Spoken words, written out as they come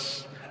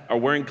are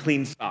wearing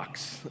clean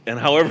socks. And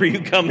however you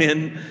come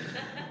in,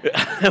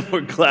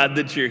 we're glad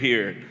that you're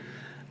here.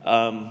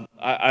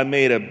 I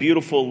made a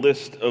beautiful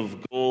list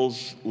of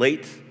goals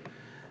late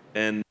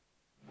and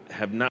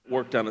have not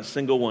worked on a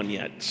single one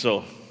yet.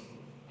 So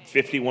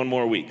 51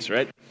 more weeks,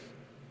 right?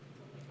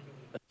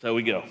 That's how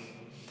we go.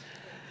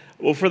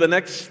 Well, for the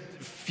next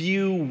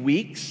few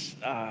weeks,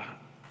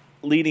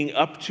 leading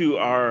up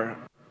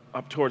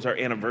towards our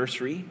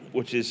anniversary,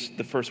 which is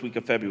the first week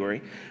of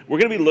February, we're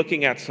going to be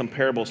looking at some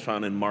parables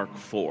found in Mark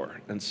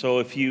 4. And so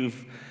if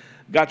you've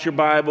got your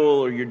Bible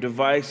or your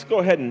device, go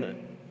ahead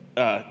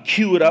and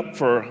cue it up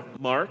for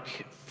Mark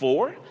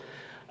 4.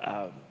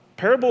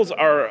 Parables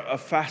are a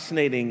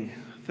fascinating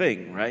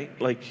thing, right?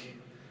 Like,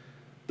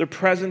 they're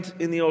present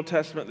in the Old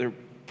Testament, they're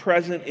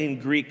present in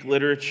Greek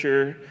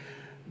literature,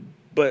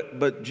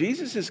 but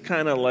Jesus is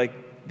kind of like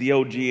the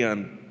OG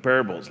on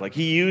parables. Like,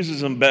 he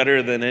uses them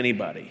better than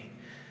anybody.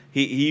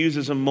 He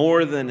uses them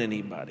more than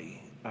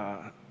anybody.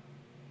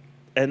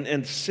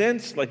 And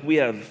since, like, we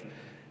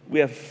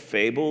have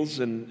fables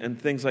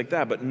and things like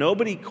that, but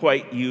nobody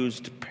quite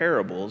used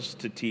parables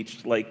to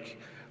teach like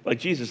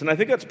Jesus. And I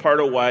think that's part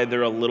of why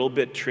they're a little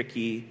bit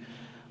tricky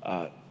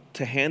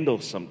to handle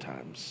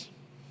sometimes.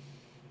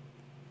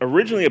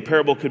 Originally, a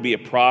parable could be a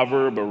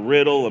proverb, a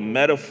riddle, a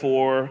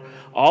metaphor,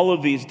 all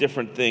of these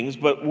different things.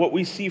 But what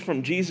we see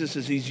from Jesus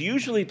is he's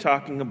usually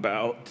talking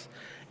about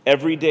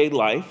everyday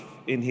life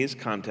in his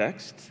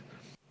context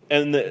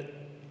and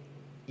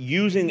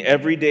using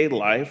everyday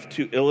life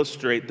to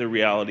illustrate the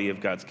reality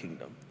of God's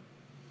kingdom.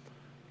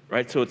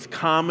 Right? So it's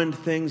common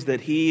things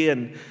that he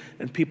and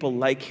people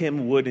like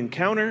him would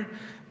encounter,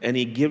 and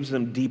he gives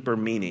them deeper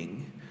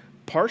meaning.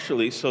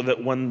 Partially so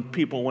that when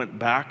people went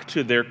back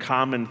to their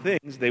common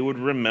things, they would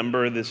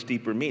remember this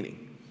deeper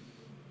meaning.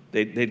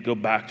 They'd go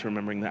back to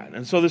remembering that.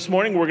 And so this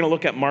morning we're going to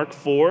look at Mark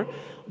 4,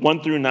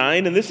 1 through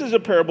 9. And this is a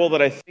parable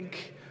that I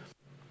think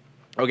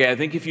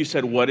if you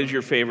said, what is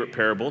your favorite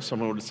parable?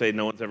 Someone would say,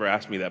 no one's ever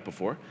asked me that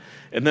before.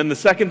 And then the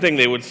second thing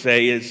they would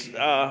say is,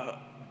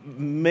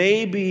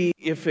 maybe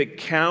if it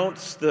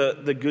counts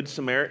the Good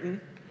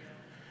Samaritan.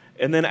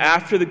 And then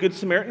after the Good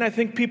Samaritan, I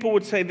think people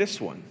would say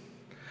this one.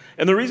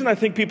 And the reason I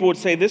think people would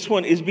say this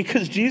one is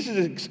because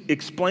Jesus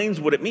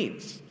explains what it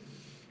means.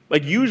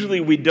 Like,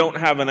 usually we don't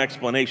have an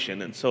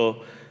explanation, and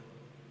so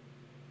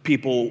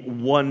people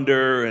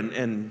wonder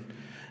and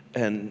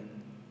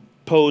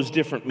pose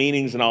different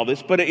meanings and all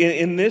this. But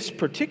in this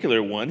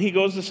particular one, he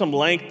goes to some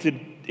length to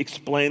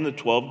explain the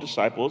 12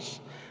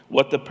 disciples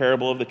what the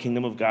parable of the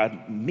kingdom of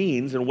God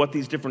means and what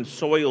these different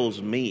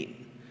soils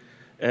mean.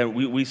 And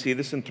we see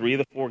this in 3 of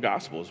the 4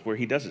 Gospels where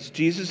he does this.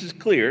 Jesus is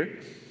clear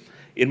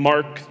in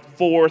Mark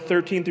 4,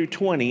 13 through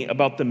 20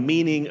 about the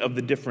meaning of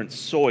the different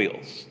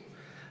soils.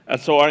 And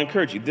so I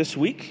encourage you, this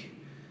week,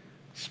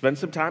 spend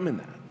some time in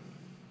that.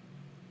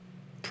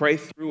 Pray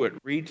through it,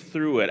 read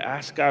through it,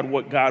 ask God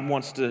what God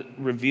wants to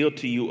reveal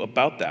to you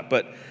about that.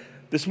 But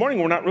this morning,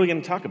 we're not really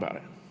going to talk about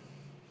it.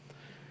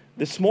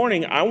 This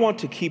morning, I want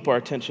to keep our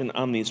attention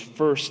on these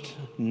first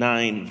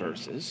 9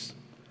 verses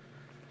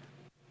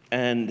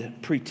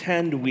and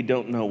pretend we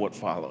don't know what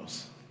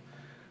follows.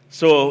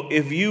 So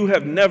if you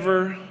have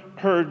never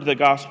heard the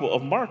Gospel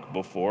of Mark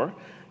before,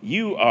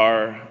 you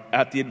are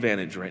at the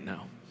advantage right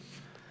now.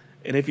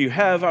 And if you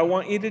have, I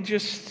want you to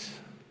just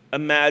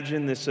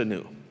imagine this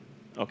anew,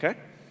 okay?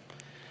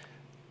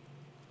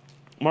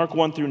 Mark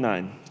 1 through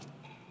 9.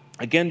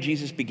 Again,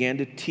 Jesus began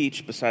to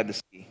teach beside the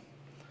sea.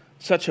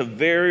 Such a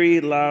very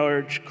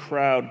large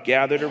crowd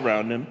gathered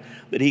around him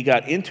that he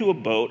got into a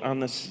boat on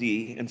the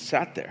sea and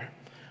sat there,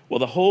 while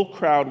the whole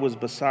crowd was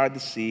beside the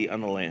sea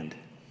on the land.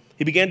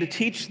 He began to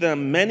teach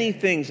them many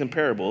things in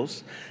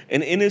parables,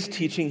 and in his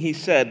teaching he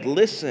said,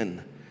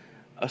 "Listen,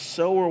 a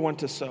sower went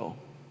to sow.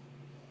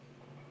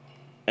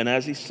 And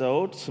as he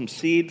sowed, some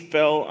seed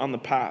fell on the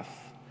path,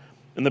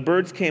 and the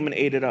birds came and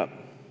ate it up.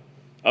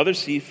 Other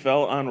seed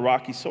fell on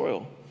rocky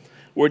soil,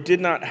 where it did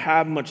not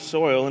have much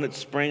soil, and it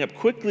sprang up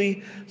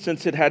quickly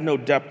since it had no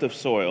depth of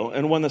soil.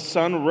 And when the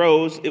sun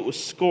rose, it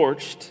was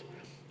scorched,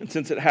 and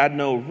since it had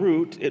no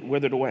root, it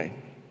withered away.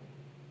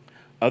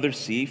 Other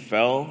seed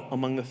fell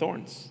among the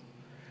thorns.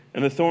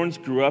 And the thorns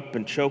grew up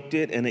and choked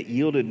it, and it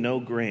yielded no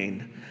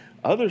grain.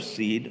 Other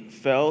seed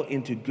fell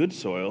into good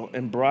soil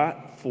and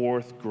brought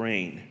forth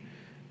grain,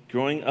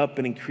 growing up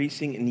and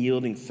increasing and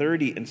yielding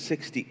 30 and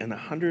 60 and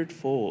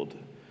 100-fold.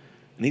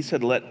 And he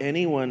said, let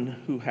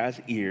anyone who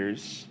has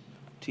ears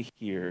to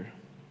hear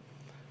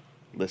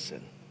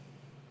listen."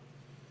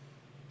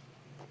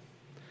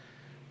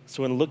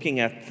 So in looking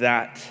at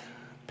that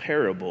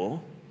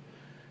parable,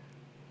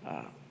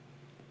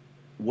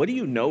 what do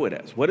you know it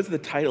as? What is the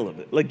title of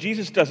it? Like,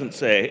 Jesus doesn't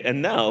say,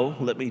 and now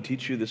let me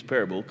teach you this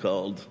parable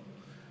called,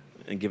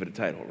 and give it a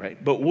title,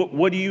 right? But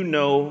what do you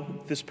know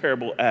this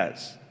parable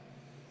as?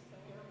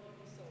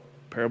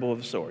 Parable of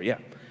the sower, yeah.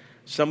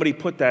 Somebody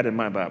put that in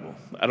my Bible.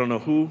 I don't know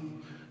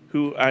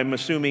who I'm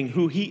assuming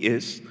who he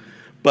is,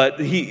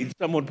 but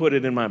someone put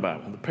it in my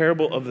Bible, the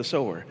parable of the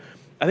sower.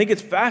 I think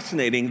it's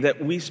fascinating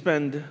that we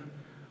spend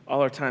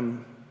all our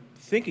time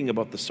thinking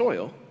about the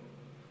soil,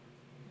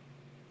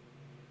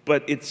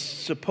 but it's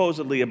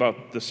supposedly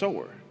about the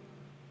sower,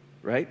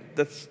 right?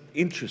 That's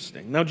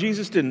interesting. Now,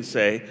 Jesus didn't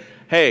say,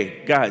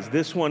 hey, guys,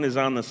 this one is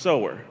on the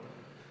sower.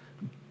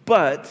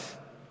 But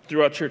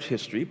throughout church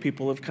history,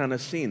 people have kind of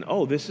seen,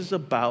 oh, this is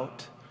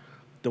about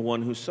the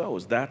one who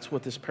sows. That's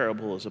what this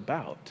parable is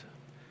about.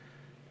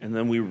 And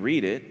then we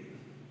read it,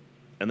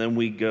 and then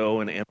we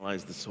go and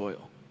analyze the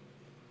soil.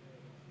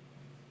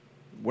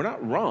 We're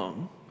not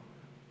wrong,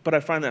 but I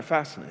find that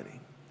fascinating.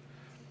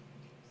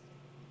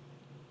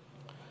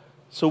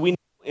 So we know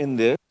in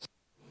this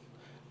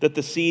that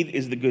the seed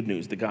is the good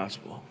news, the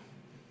gospel.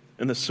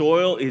 And the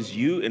soil is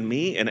you and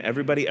me and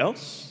everybody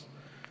else.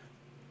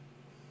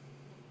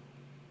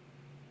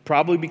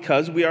 Probably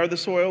because we are the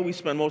soil, we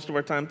spend most of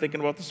our time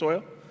thinking about the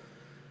soil.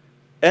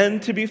 And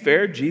to be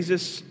fair,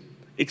 Jesus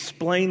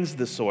explains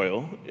the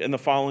soil in the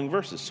following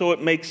verses. So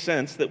it makes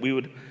sense that we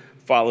would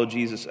follow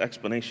Jesus'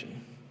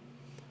 explanation.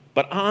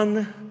 But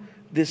on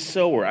this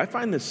sower, I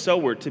find this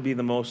sower to be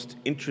the most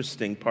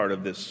interesting part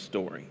of this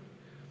story,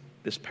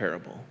 this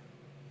parable.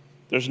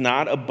 There's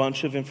not a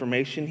bunch of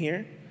information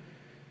here,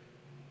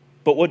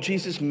 but what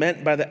Jesus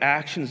meant by the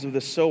actions of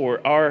the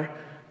sower are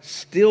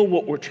still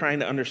what we're trying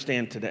to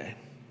understand today.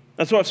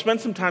 And so I've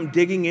spent some time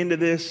digging into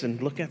this and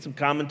looking at some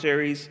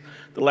commentaries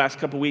the last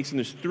couple of weeks, and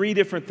there's 3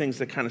 different things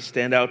that kind of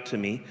stand out to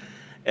me.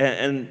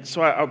 And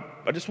so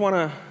I just want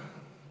to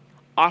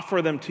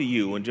offer them to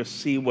you and just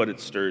see what it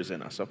stirs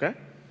in us, okay?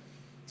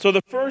 So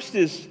the first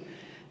is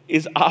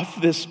off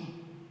this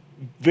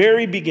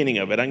very beginning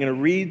of it. I'm going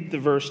to read the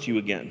verse to you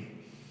again.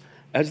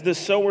 As the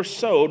sower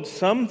sowed,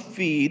 some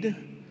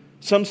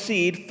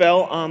seed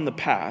fell on the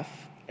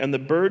path, and the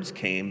birds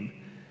came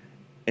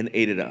and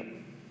ate it up.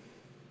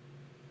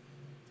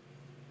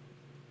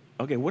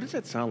 Okay, what does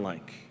that sound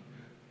like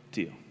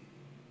to you?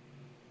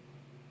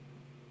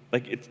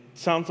 Like, it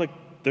sounds like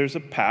there's a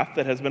path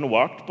that has been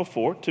walked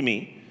before to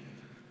me,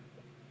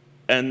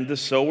 and the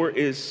sower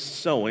is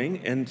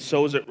sowing and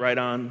sows it right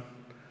on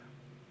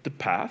the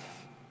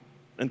path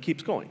and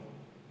keeps going.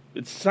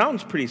 It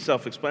sounds pretty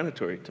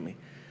self-explanatory to me.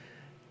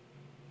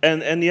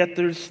 And yet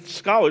there's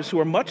scholars who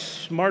are much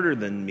smarter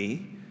than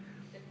me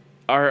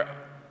are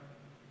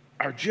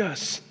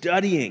just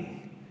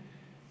studying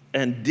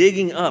and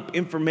digging up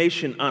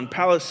information on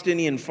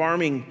Palestinian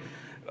farming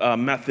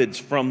methods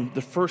from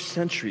the first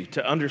century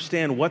to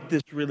understand what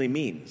this really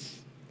means.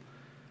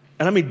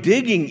 And I mean,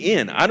 digging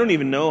in, I don't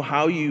even know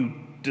how you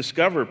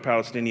discover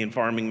Palestinian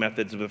farming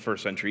methods of the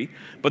first century,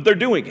 but they're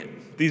doing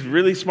it. These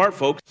really smart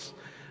folks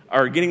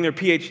are getting their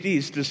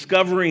PhDs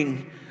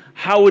discovering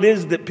how it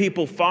is that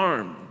people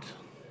farmed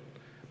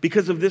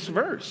because of this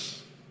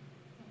verse.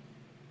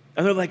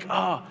 And they're like,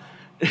 oh,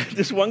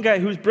 this one guy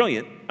who's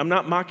brilliant, I'm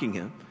not mocking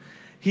him,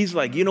 he's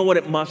like, you know what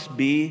it must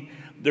be?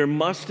 There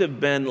must have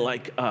been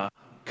like a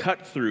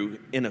cut through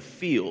in a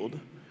field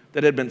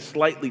that had been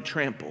slightly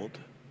trampled.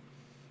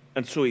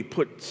 And so he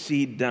put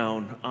seed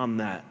down on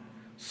that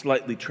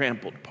slightly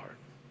trampled part.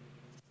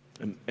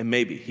 And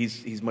maybe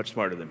he's much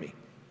smarter than me.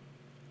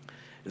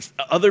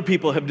 Other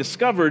people have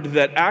discovered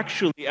that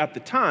actually at the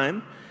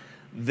time,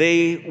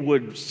 they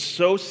would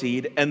sow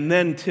seed and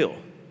then till.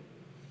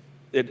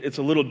 It's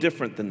a little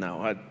different than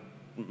now.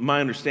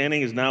 My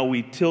understanding is now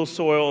we till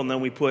soil and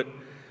then we put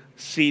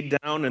seed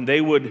down, and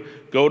they would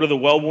go to the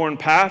well-worn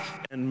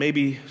path and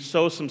maybe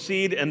sow some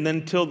seed and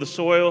then till the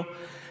soil,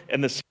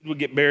 and the seed would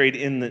get buried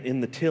in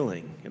the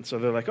tilling. And so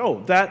they're like,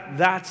 oh,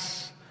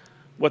 that's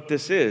what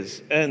this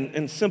is.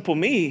 And simple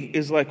me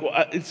is like,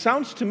 well, it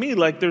sounds to me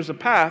like there's a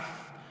path,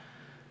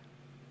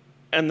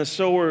 and the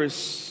sower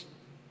is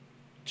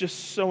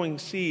just sowing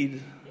seed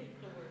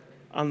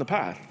on the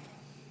path.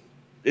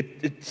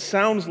 It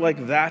sounds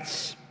like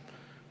that's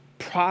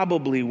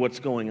probably what's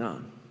going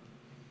on.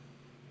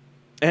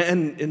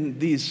 And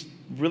these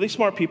really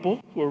smart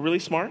people who are really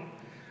smart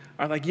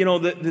are like, you know,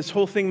 this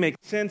whole thing makes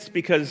sense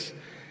because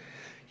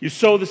you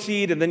sow the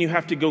seed and then you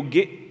have to go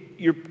get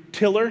your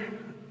tiller.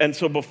 And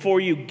so before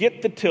you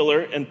get the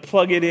tiller and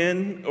plug it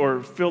in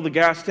or fill the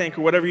gas tank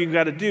or whatever you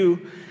got to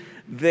do,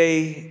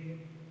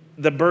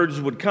 the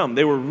birds would come.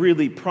 They were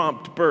really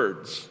prompt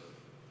birds.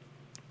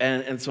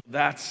 And so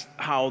that's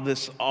how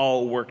this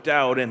all worked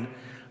out. And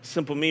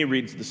simple me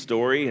reads the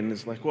story and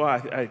is like, well,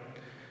 I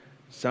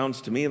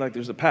sounds to me like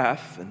there's a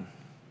path, and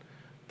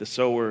the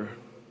sower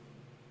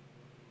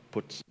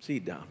puts some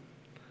seed down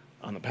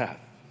on the path.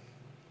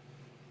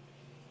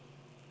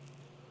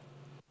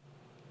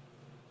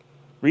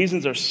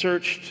 Reasons are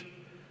searched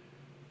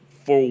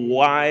for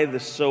why the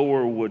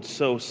sower would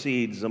sow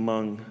seeds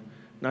among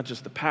not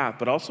just the path,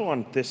 but also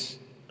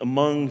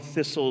among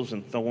thistles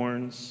and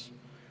thorns.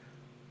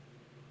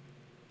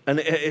 And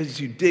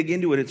as you dig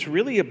into it, it's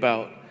really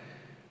about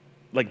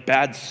like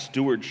bad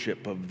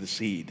stewardship of the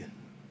seed.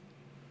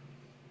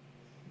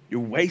 You're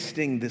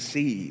wasting the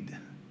seed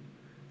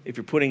if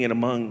you're putting it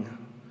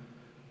among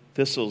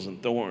thistles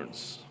and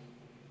thorns.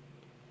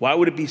 Why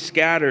would it be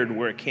scattered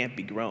where it can't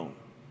be grown?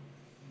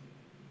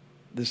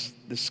 This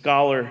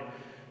scholar,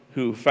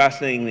 who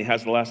fascinatingly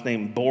has the last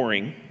name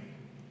Boring,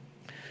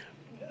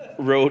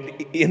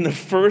 wrote, in the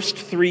first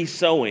 3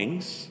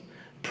 sowings,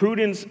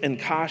 Prudence and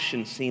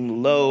caution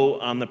seem low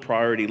on the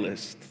priority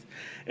list,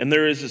 and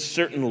there is a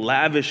certain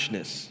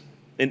lavishness,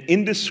 an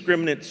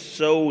indiscriminate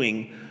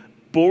sowing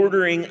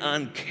bordering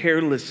on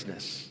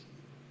carelessness.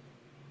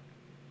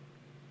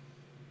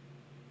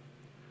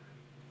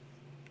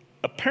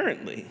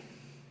 Apparently,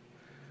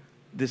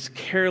 this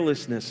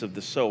carelessness of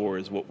the sower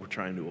is what we're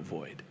trying to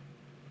avoid.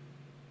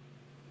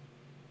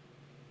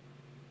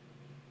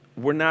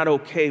 We're not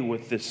okay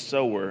with this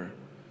sower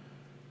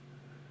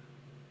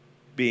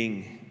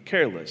being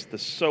careless. The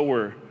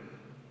sower,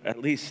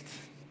 at least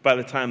by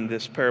the time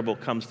this parable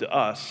comes to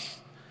us,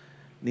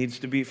 needs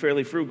to be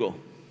fairly frugal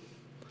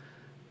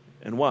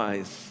and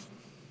wise.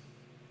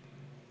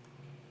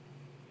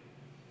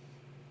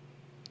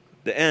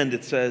 The end,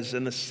 it says,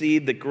 and the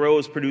seed that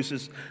grows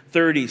produces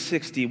 30,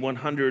 60,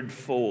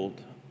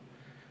 100-fold.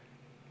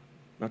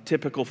 Now,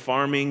 typical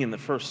farming in the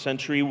first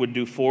century would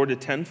do 4 to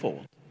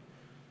 10-fold.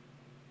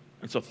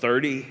 And so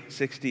 30,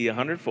 60,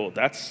 100-fold,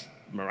 that's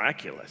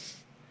miraculous.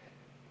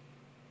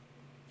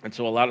 And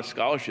so a lot of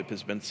scholarship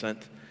has been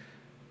sent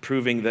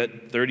proving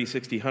that 30,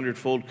 60,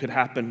 100-fold could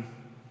happen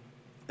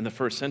in the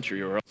first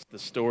century, or else the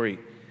story,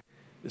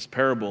 this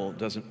parable,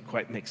 doesn't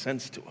quite make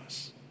sense to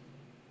us.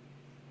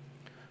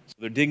 So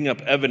they're digging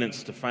up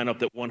evidence to find out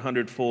that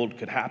 100-fold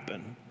could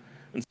happen.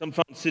 And some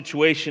found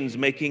situations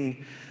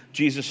making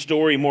Jesus'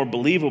 story more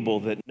believable,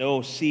 that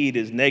no seed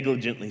is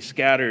negligently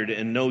scattered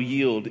and no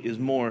yield is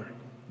more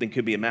than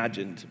could be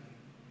imagined.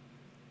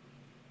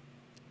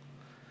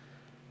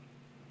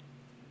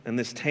 And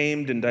this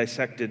tamed and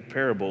dissected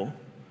parable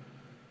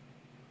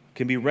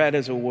can be read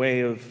as a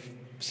way of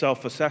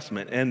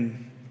self-assessment,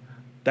 and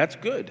that's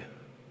good.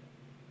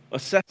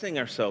 Assessing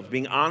ourselves,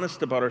 being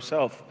honest about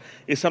ourselves,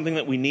 is something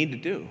that we need to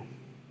do.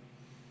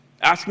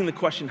 Asking the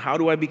question, how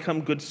do I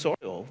become good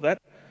soil?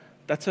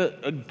 That's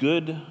a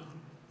good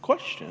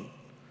question.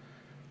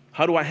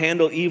 How do I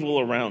handle evil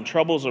around,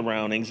 troubles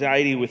around,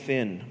 anxiety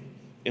within,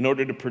 in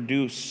order to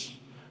produce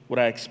what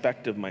I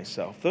expect of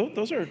myself?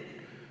 Those are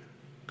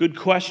good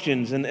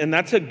questions, and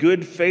that's a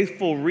good,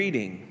 faithful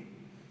reading,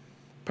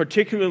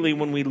 particularly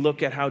when we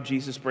look at how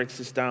Jesus breaks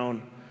this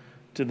down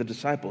to the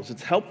disciples.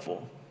 It's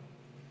helpful.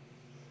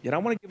 Yet I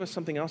want to give us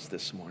something else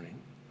this morning,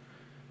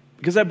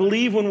 because I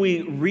believe when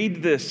we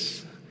read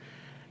this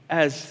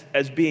as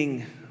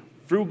being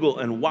frugal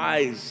and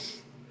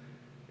wise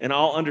and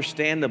all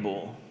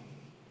understandable,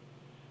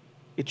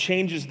 it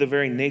changes the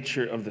very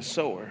nature of the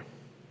sower.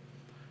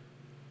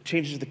 It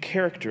changes the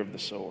character of the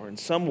sower. In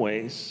some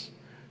ways,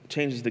 it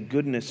changes the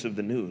goodness of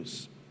the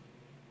news.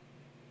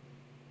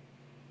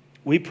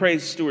 We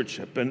praise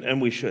stewardship,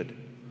 and we should.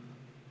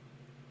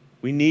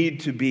 We need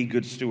to be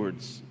good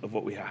stewards of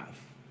what we have.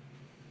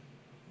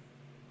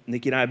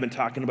 Nikki and I have been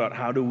talking about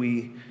how do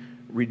we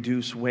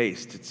reduce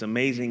waste. It's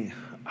amazing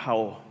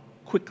how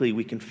quickly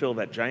we can fill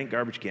that giant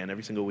garbage can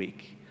every single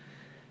week.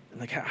 And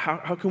like,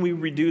 how can we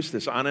reduce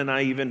this? Anna and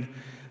I even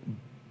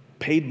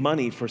paid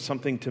money for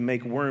something to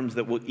make worms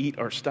that will eat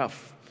our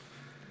stuff.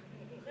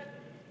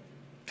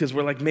 Because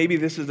we're like, maybe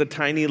this is a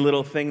tiny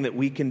little thing that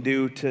we can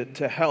do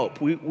to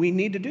help. We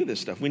need to do this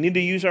stuff. We need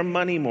to use our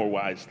money more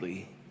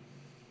wisely.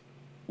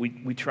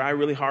 We try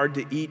really hard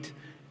to eat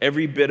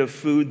every bit of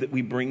food that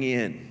we bring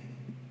in.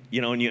 You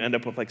know, and you end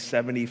up with like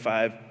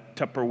 75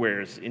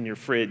 Tupperwares in your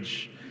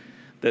fridge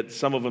that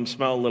some of them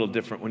smell a little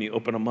different when you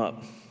open them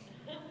up.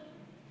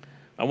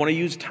 I want to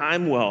use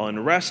time well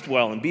and rest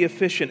well and be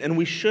efficient, and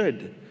we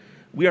should.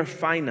 We are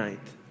finite,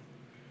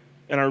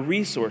 and our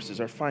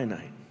resources are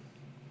finite.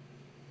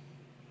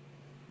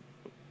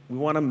 We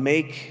want to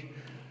make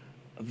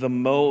the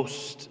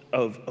most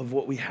of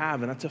what we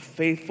have, and that's a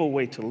faithful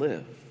way to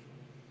live.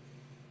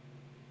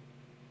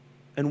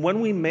 And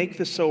when we make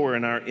the sower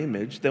in our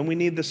image, then we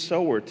need the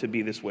sower to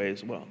be this way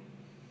as well.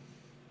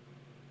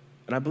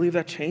 And I believe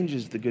that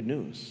changes the good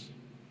news.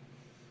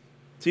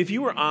 See, if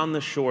you were on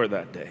the shore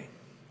that day,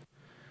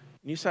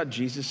 and you saw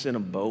Jesus in a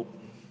boat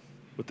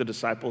with the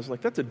disciples, like,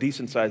 that's a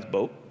decent-sized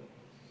boat.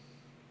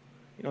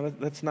 You know,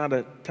 that's not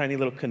a tiny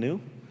little canoe.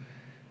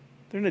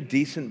 They're in a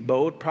decent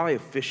boat, probably a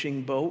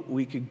fishing boat,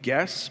 we could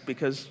guess,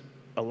 because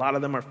a lot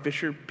of them are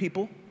fisher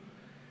people.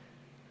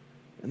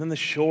 And then the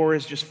shore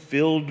is just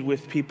filled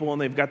with people,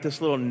 and they've got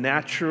this little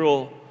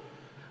natural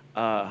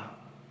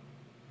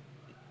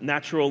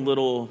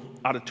little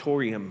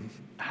auditorium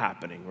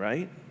happening,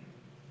 right?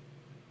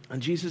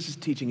 And Jesus is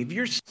teaching. If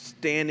you're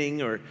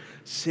standing or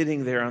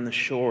sitting there on the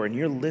shore and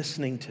you're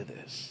listening to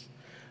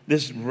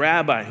this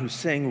rabbi who's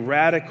saying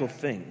radical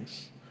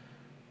things,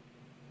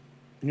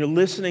 and you're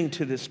listening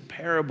to this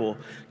parable,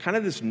 kind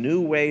of this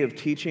new way of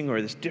teaching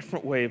or this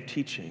different way of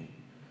teaching,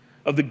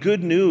 of the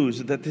good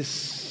news that this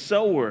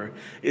sower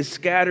is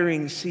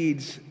scattering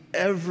seeds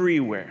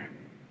everywhere,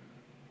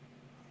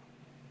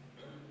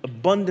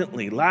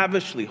 abundantly,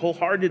 lavishly,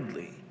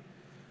 wholeheartedly.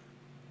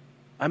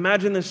 I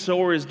imagine the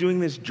sower is doing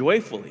this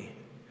joyfully.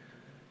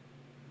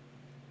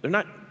 They're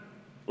not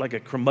like a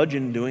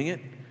curmudgeon doing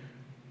it.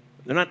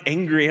 They're not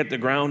angry at the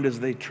ground as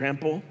they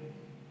trample.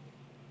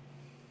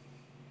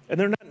 And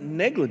they're not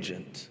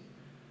negligent.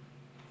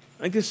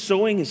 Like, this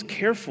sowing is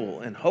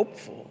careful and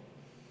hopeful.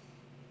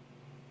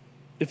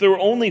 If there were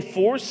only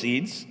 4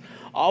 seeds,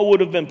 all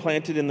would have been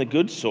planted in the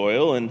good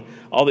soil, and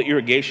all the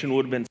irrigation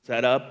would have been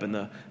set up, and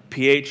the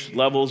pH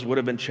levels would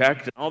have been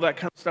checked, and all that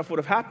kind of stuff would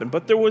have happened.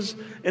 But there was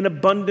an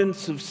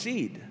abundance of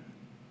seed.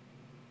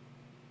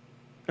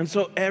 And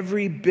so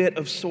every bit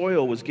of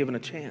soil was given a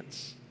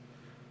chance.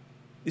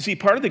 You see,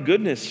 part of the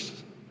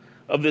goodness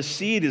of this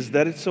seed is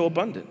that it's so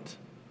abundant.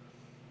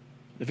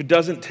 If it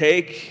doesn't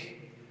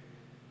take,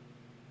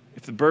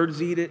 if the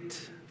birds eat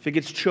it, if it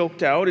gets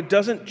choked out, it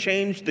doesn't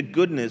change the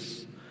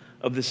goodness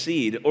of the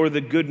seed or the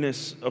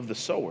goodness of the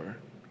sower.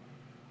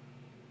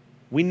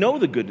 We know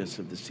the goodness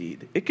of the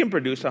seed. It can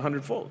produce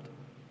 100-fold.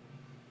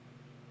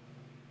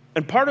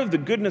 And part of the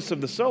goodness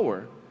of the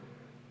sower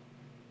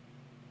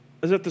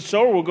is that the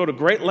sower will go to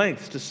great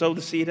lengths to sow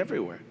the seed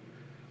everywhere.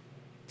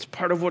 It's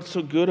part of what's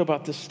so good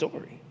about this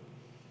story.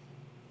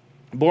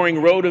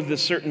 Boring wrote of the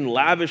certain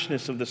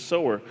lavishness of the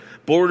sower,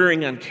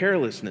 bordering on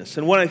carelessness.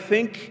 And when I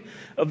think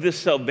of this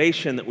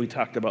salvation that we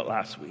talked about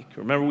last week,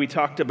 remember we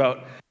talked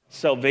about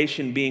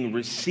salvation being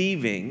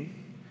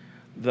receiving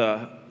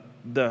the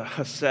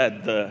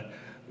chesed, the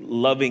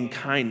loving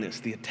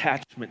kindness, the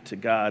attachment to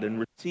God,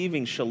 and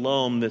receiving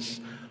shalom, this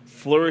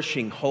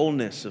flourishing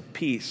wholeness of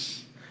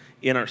peace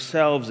in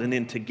ourselves and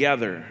in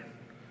together.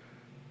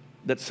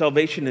 That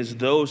salvation is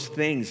those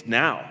things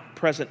now,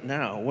 present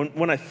now.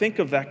 When I think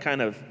of that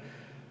kind of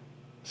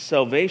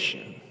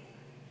salvation,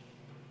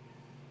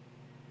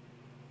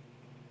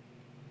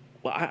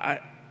 well,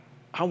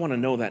 I want to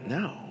know that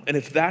now. And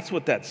if that's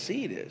what that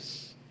seed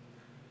is,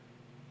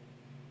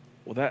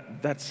 well,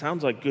 that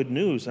sounds like good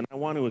news, and I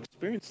want to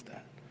experience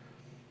that.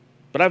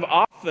 But I've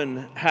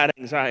often had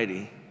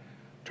anxiety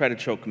try to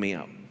choke me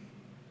out.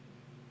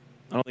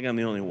 I don't think I'm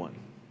the only one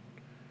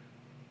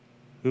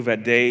who've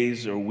had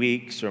days or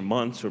weeks or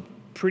months or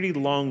pretty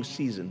long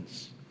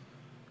seasons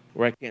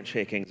where I can't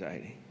shake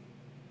anxiety.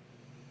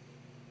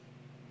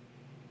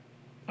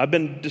 I've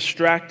been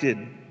distracted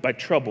by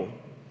trouble,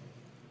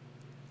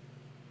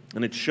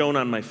 and it's shown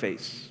on my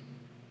face.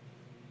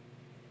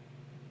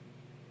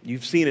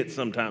 You've seen it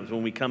sometimes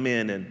when we come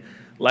in and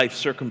life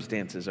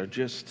circumstances are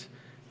just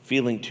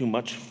feeling too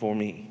much for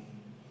me.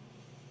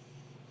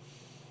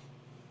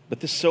 But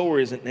the sower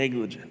isn't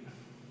negligent.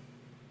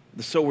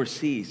 The sower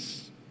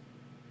sees.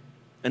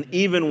 And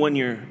even when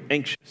you're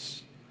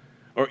anxious,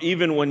 or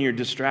even when you're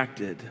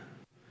distracted,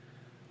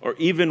 or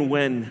even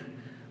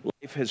when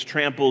life has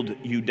trampled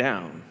you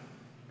down,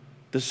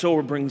 the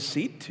sower brings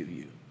seed to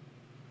you.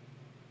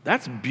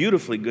 That's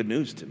beautifully good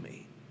news to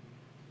me.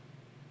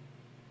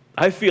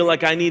 I feel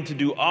like I need to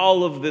do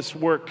all of this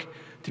work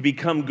to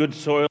become good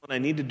soil, and I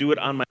need to do it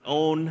on my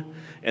own,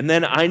 and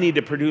then I need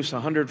to produce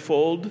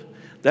 100-fold.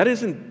 That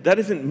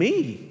isn't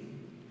me.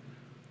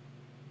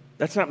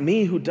 That's not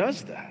me who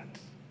does that.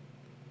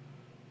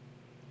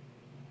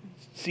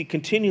 See,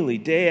 continually,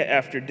 day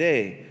after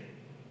day,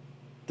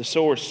 the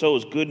sower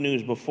sows good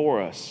news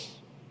before us,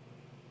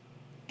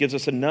 gives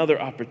us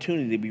another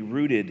opportunity to be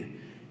rooted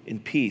in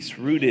peace,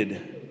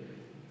 rooted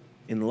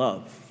in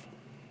love.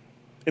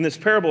 In this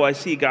parable, I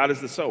see God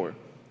as the sower,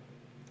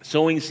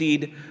 sowing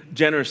seed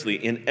generously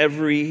in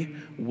every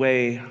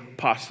way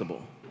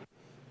possible.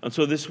 And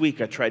so this week,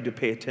 I tried to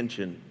pay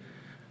attention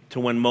to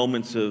when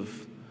moments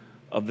of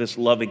this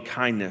loving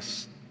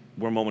kindness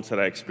were moments that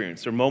I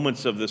experienced, or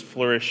moments of this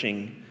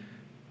flourishing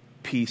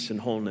peace and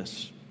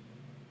wholeness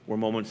were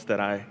moments that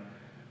I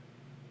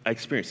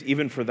experienced,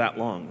 even for that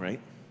long,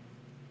 right?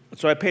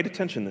 So I paid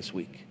attention this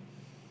week.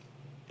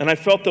 And I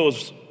felt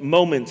those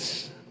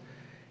moments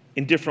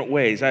in different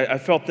ways. I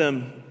felt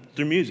them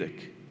through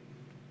music.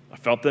 I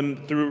felt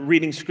them through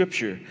reading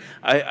scripture.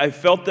 I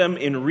felt them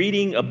in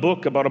reading a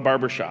book about a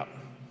barbershop.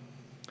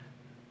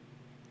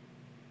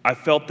 I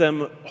felt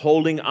them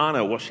holding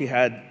Anna while she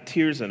had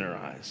tears in her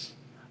eyes.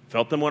 I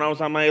felt them when I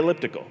was on my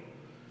elliptical,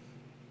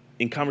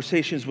 in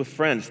conversations with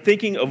friends,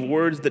 thinking of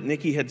words that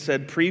Nikki had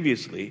said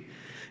previously,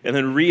 and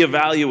then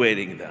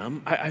reevaluating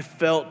them. I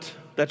felt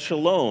that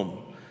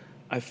shalom.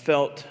 I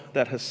felt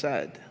that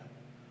chesed.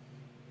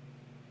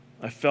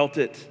 I felt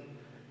it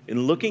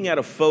in looking at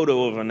a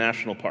photo of a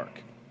national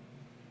park.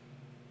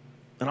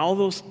 And all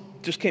those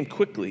just came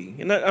quickly.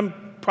 And I'm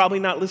probably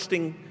not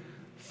listing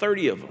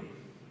 30 of them,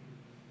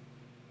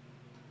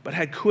 but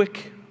had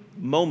quick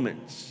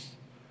moments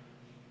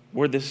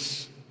where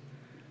this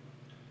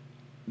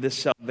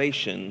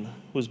salvation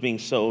was being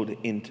sowed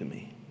into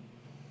me.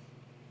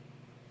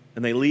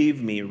 And they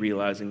leave me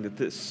realizing that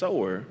this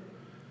sower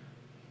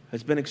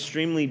has been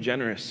extremely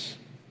generous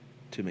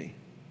to me.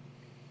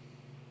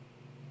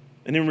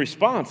 And in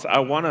response, I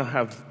want to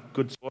have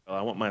good soil.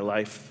 I want my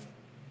life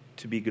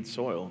to be good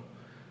soil.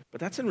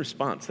 But that's in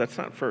response. That's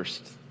not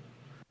first.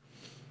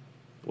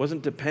 It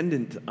wasn't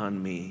dependent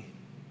on me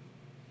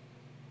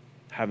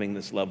having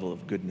this level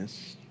of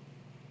goodness.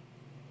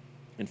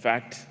 In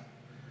fact,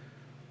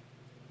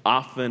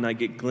 often I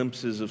get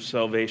glimpses of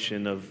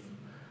salvation, of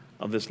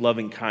this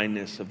loving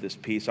kindness, of this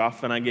peace.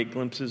 Often I get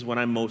glimpses when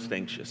I'm most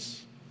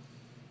anxious,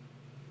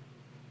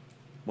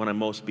 when I'm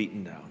most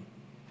beaten down,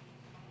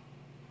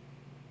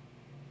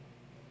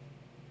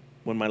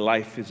 when my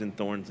life is in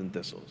thorns and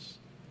thistles.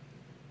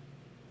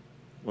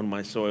 when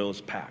my soil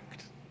is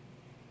packed.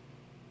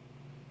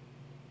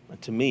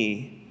 And to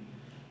me,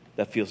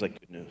 that feels like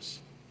good news.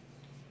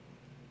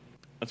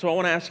 And so I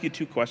want to ask you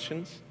two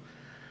questions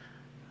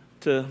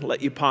to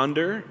let you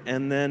ponder,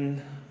 and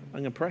then I'm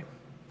going to pray.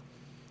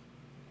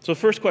 So the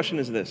first question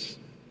is this: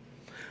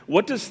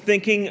 what does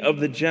thinking of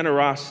the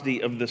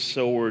generosity of the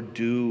sower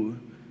do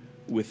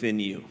within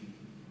you?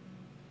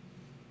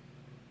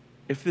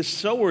 If the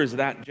sower is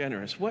that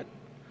generous, what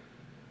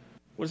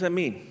does that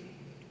mean?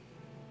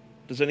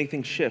 Does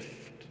anything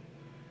shift?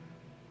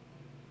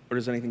 Or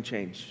does anything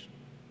change?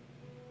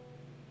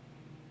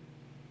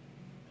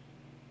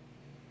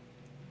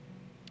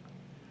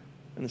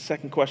 And the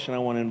second question I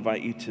want to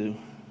invite you to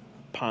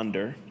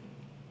ponder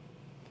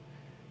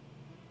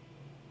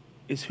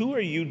is, who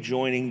are you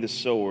joining the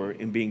sower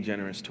in being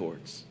generous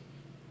towards?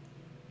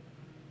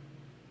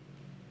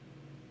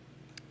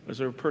 Is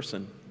there a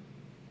person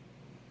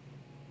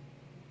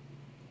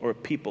or a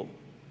people?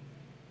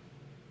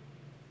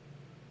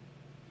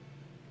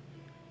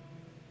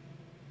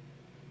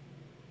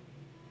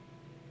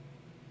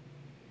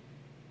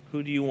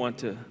 Who do you want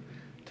to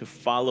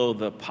follow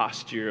the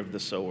posture of the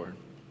sower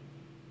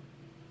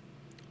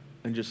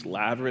and just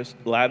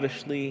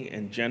lavishly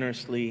and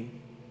generously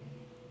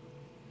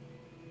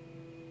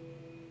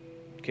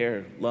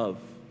care, love,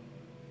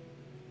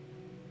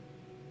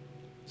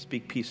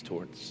 speak peace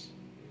towards?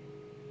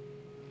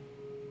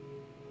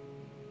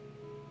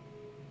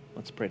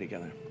 Let's pray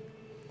together.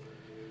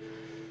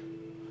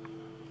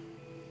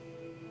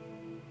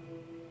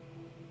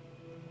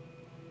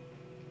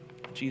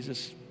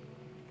 Jesus,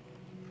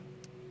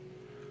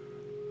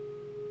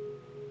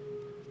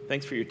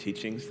 thanks for your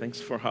teachings.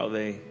 Thanks for how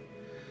they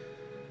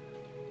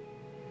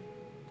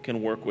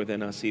can work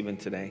within us even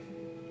today.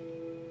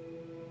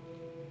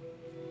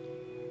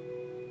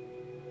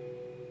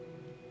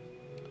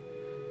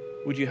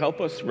 Would you help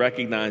us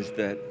recognize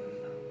that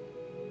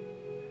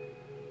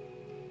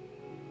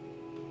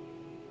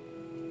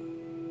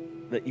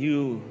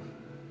you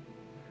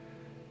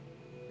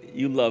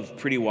love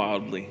pretty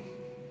wildly,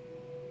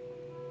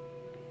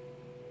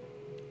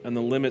 and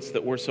the limits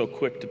that we're so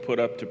quick to put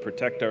up to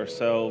protect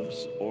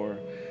ourselves or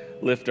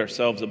lift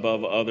ourselves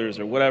above others,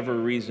 or whatever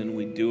reason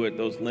we do it,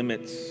 those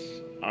limits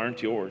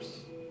aren't yours.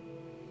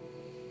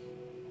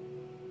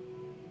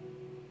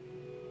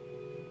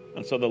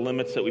 And so the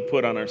limits that we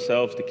put on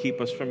ourselves to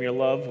keep us from your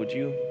love, would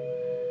you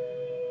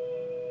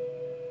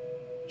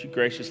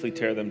graciously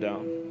tear them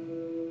down?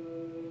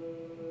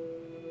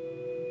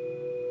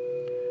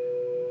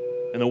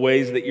 In the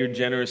ways that you're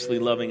generously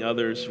loving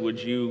others,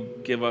 would you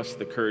give us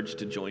the courage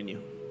to join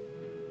you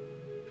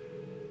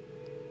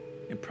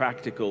in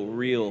practical,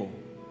 real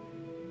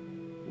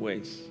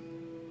ways?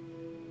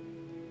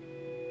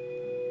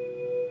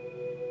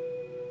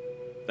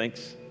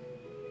 Thanks.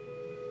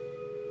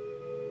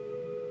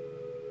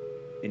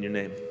 In your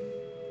name.